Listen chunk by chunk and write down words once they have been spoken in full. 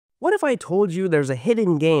What if I told you there's a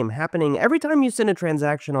hidden game happening every time you send a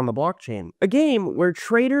transaction on the blockchain? A game where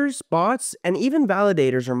traders, bots, and even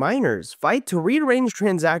validators or miners fight to rearrange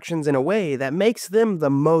transactions in a way that makes them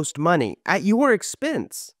the most money at your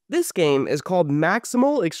expense. This game is called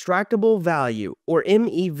Maximal Extractable Value, or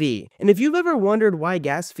MEV, and if you've ever wondered why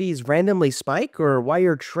gas fees randomly spike or why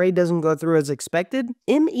your trade doesn't go through as expected,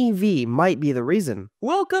 MEV might be the reason.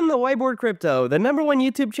 Welcome to Whiteboard Crypto, the #1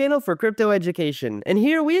 YouTube channel for crypto education, and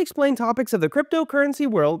here we explain topics of the cryptocurrency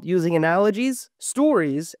world using analogies,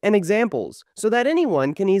 stories, and examples, so that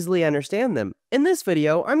anyone can easily understand them. In this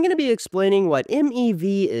video, I'm going to be explaining what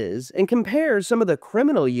MEV is and compare some of the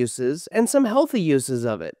criminal uses and some healthy uses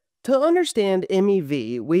of it. To understand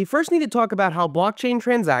MEV, we first need to talk about how blockchain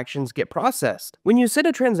transactions get processed. When you send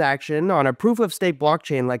a transaction on a proof-of-stake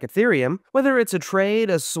blockchain like Ethereum, whether it's a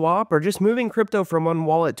trade, a swap, or just moving crypto from one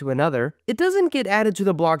wallet to another, it doesn't get added to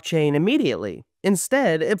the blockchain immediately.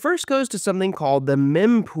 Instead, it first goes to something called the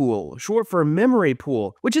mempool, short for memory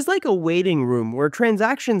pool, which is like a waiting room where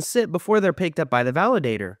transactions sit before they're picked up by the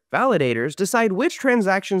validator. Validators decide which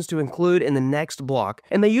transactions to include in the next block,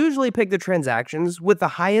 and they usually pick the transactions with the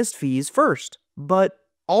highest fees first. But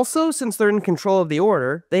also, since they're in control of the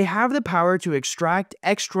order, they have the power to extract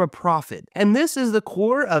extra profit, and this is the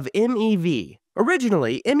core of MEV.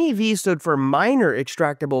 Originally, MEV stood for Miner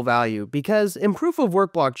Extractable Value because in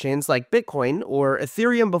proof-of-work blockchains like Bitcoin or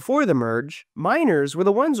Ethereum before the merge, miners were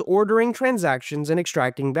the ones ordering transactions and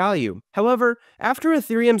extracting value. However, after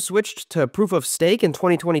Ethereum switched to proof-of-stake in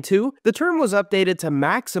 2022, the term was updated to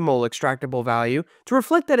Maximal Extractable Value to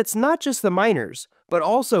reflect that it's not just the miners, but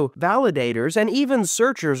also validators and even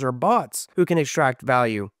searchers or bots who can extract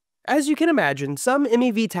value. As you can imagine, some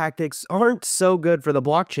MEV tactics aren't so good for the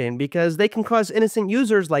blockchain because they can cause innocent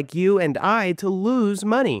users like you and I to lose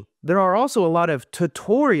money. There are also a lot of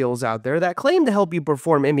tutorials out there that claim to help you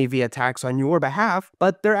perform MEV attacks on your behalf,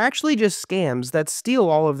 but they're actually just scams that steal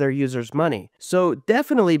all of their users' money. So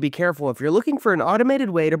definitely be careful if you're looking for an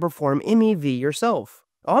automated way to perform MEV yourself.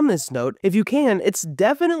 On this note, if you can, it's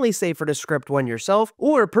definitely safer to script one yourself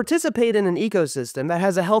or participate in an ecosystem that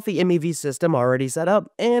has a healthy MEV system already set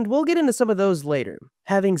up, and we'll get into some of those later.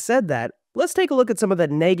 Having said that, let's take a look at some of the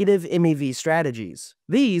negative MEV strategies.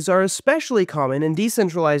 These are especially common in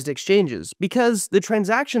decentralized exchanges because the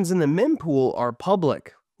transactions in the mempool are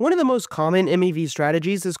public. One of the most common MEV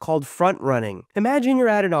strategies is called front-running. Imagine you're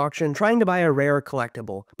at an auction trying to buy a rare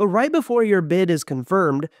collectible, but right before your bid is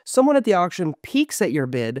confirmed, someone at the auction peeks at your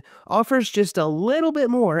bid, offers just a little bit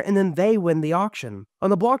more, and then they win the auction. On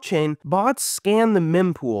the blockchain, bots scan the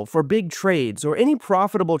mempool for big trades or any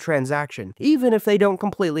profitable transaction, even if they don't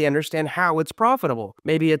completely understand how it's profitable.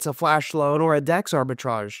 Maybe it's a flash loan or a DEX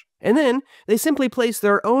arbitrage. And then, they simply place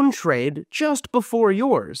their own trade just before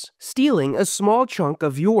yours, stealing a small chunk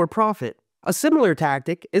of your profit. A similar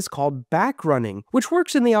tactic is called backrunning, which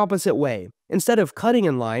works in the opposite way. Instead of cutting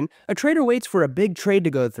in line, a trader waits for a big trade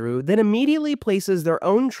to go through, then immediately places their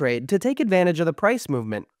own trade to take advantage of the price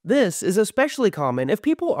movement. This is especially common if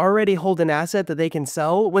people already hold an asset that they can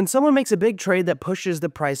sell when someone makes a big trade that pushes the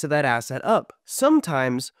price of that asset up.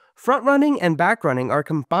 Sometimes, front-running and back-running are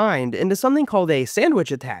combined into something called a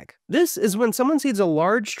sandwich attack. This is when someone sees a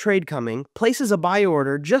large trade coming, places a buy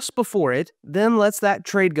order just before it, then lets that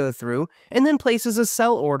trade go through, and then places a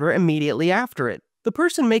sell order immediately after it. The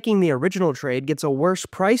person making the original trade gets a worse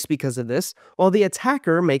price because of this, while the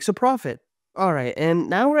attacker makes a profit. Alright, and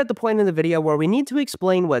now we're at the point in the video where we need to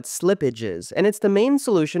explain what slippage is, and it's the main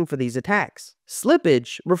solution for these attacks.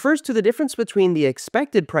 Slippage refers to the difference between the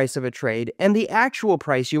expected price of a trade and the actual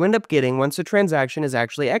price you end up getting once a transaction is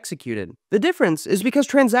actually executed. The difference is because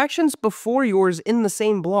transactions before yours in the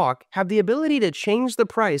same block have the ability to change the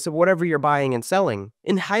price of whatever you're buying and selling.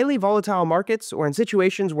 In highly volatile markets or in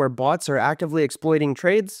situations where bots are actively exploiting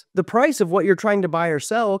trades, the price of what you're trying to buy or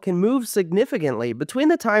sell can move significantly between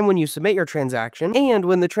the time when you submit your transaction and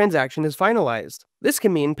when the transaction is finalized. This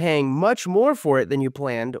can mean paying much more for it than you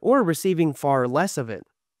planned or receiving far less of it.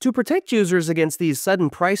 To protect users against these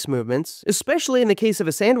sudden price movements, especially in the case of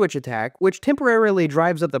a sandwich attack, which temporarily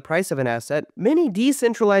drives up the price of an asset, many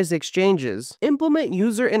decentralized exchanges implement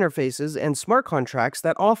user interfaces and smart contracts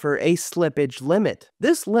that offer a slippage limit.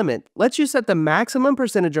 This limit lets you set the maximum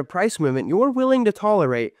percentage of price movement you're willing to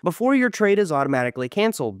tolerate before your trade is automatically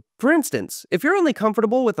canceled. For instance, if you're only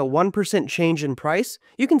comfortable with a 1% change in price,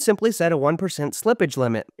 you can simply set a 1% slippage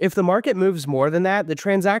limit. If the market moves more than that, the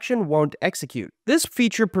transaction won't execute. This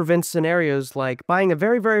feature prevents scenarios like buying a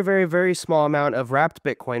very small amount of wrapped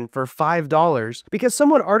Bitcoin for $5 because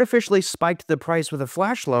someone artificially spiked the price with a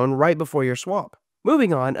flash loan right before your swap.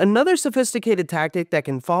 Moving on, another sophisticated tactic that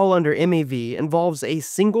can fall under MEV involves a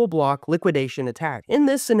single block liquidation attack. In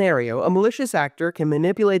this scenario, a malicious actor can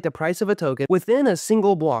manipulate the price of a token within a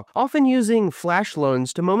single block, often using flash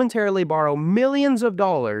loans to momentarily borrow millions of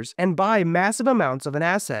dollars and buy massive amounts of an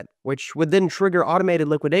asset, which would then trigger automated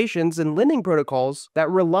liquidations and lending protocols that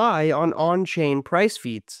rely on on-chain price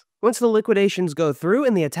feeds. Once the liquidations go through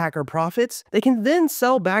and the attacker profits, they can then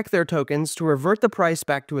sell back their tokens to revert the price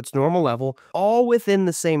back to its normal level, all within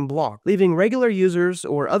the same block, leaving regular users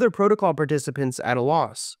or other protocol participants at a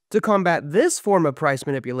loss. To combat this form of price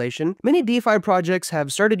manipulation, many DeFi projects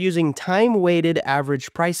have started using time-weighted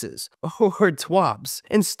average prices, or TWAPs,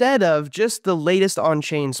 instead of just the latest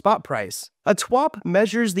on-chain spot price. A TWAP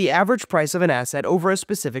measures the average price of an asset over a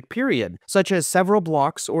specific period, such as several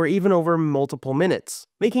blocks or even over multiple minutes,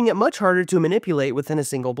 making it much harder to manipulate within a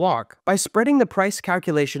single block. By spreading the price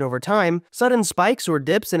calculation over time, sudden spikes or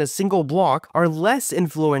dips in a single block are less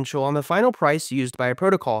influential on the final price used by a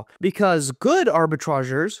protocol, because good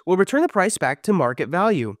arbitrageurs will return the price back to market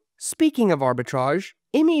value. Speaking of arbitrage,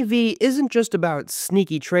 MEV isn't just about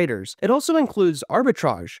sneaky traders. It also includes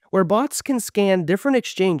arbitrage, where bots can scan different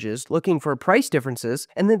exchanges looking for price differences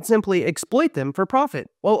and then simply exploit them for profit.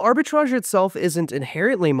 While arbitrage itself isn't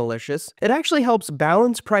inherently malicious, it actually helps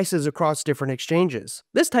balance prices across different exchanges.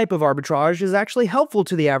 This type of arbitrage is actually helpful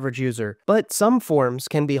to the average user, but some forms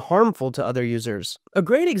can be harmful to other users. A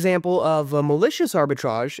great example of a malicious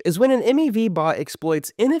arbitrage is when an MEV bot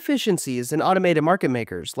exploits inefficiencies in automated market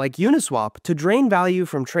makers like Uniswap to drain value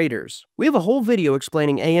from traders. We have a whole video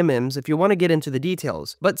explaining AMMs if you want to get into the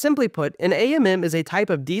details, but simply put, an AMM is a type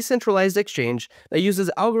of decentralized exchange that uses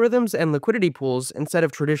algorithms and liquidity pools instead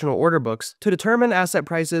of traditional order books to determine asset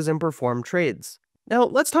prices and perform trades. Now,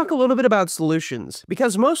 let's talk a little bit about solutions,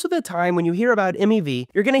 because most of the time when you hear about MEV,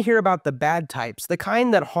 you're going to hear about the bad types, the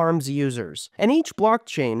kind that harms users. And each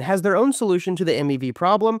blockchain has their own solution to the MEV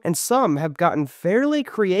problem, and some have gotten fairly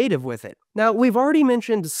creative with it. Now, we've already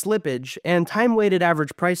mentioned slippage and time-weighted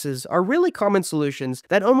average prices are really common solutions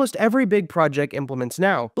that almost every big project implements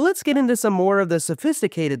now, but let's get into some more of the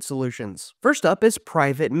sophisticated solutions. First up is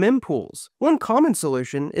private mempools. One common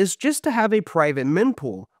solution is just to have a private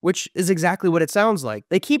mempool, which is exactly what it sounds like.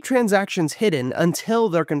 They keep transactions hidden until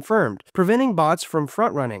they're confirmed, preventing bots from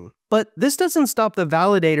front-running. But this doesn't stop the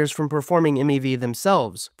validators from performing MEV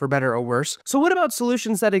themselves, for better or worse. So what about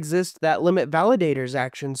solutions that exist that limit validators'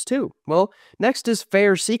 actions too? Well, next is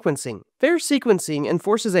fair sequencing. Fair sequencing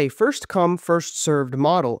enforces a first-come, first-served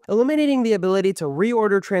model, eliminating the ability to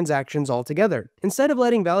reorder transactions altogether. Instead of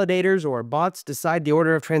letting validators or bots decide the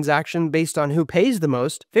order of transaction based on who pays the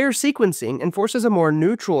most, fair sequencing enforces a more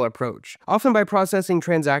neutral approach, often by processing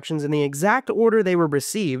transactions in the exact order they were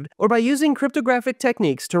received, or by using cryptographic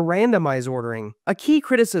techniques to randomize ordering. A key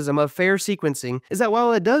criticism of fair sequencing is that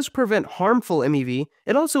while it does prevent harmful MEV,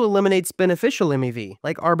 it also eliminates beneficial MEV,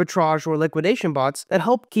 like arbitrage or liquidation bots that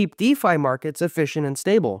help keep DeFi markets efficient and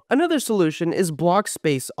stable. Another solution is block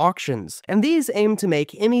space auctions, and these aim to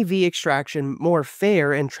make MEV extraction more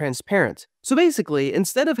fair and transparent. So basically,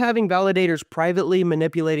 instead of having validators privately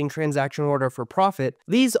manipulating transaction order for profit,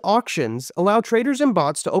 these auctions allow traders and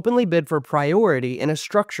bots to openly bid for priority in a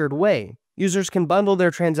structured way. Users can bundle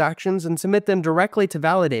their transactions and submit them directly to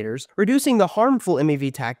validators, reducing the harmful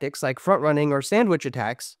MEV tactics like front-running or sandwich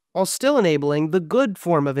attacks, while still enabling the good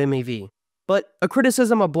form of MEV. But a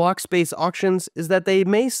criticism of block space auctions is that they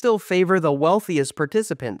may still favor the wealthiest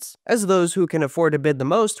participants, as those who can afford to bid the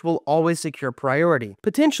most will always secure priority,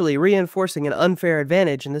 potentially reinforcing an unfair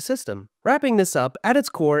advantage in the system. Wrapping this up, at its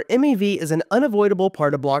core, MEV is an unavoidable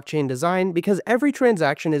part of blockchain design because every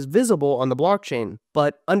transaction is visible on the blockchain,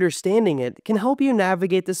 but understanding it can help you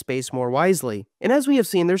navigate the space more wisely. And as we have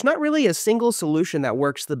seen, there's not really a single solution that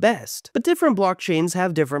works the best, but different blockchains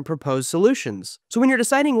have different proposed solutions. So when you're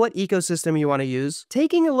deciding what ecosystem you want to use,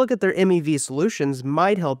 taking a look at their MEV solutions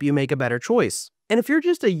might help you make a better choice. And if you're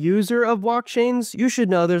just a user of blockchains, you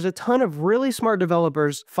should know there's a ton of really smart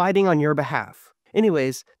developers fighting on your behalf.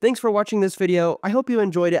 Anyways, thanks for watching this video. I hope you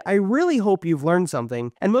enjoyed it. I really hope you've learned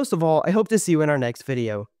something. And most of all, I hope to see you in our next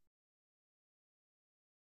video.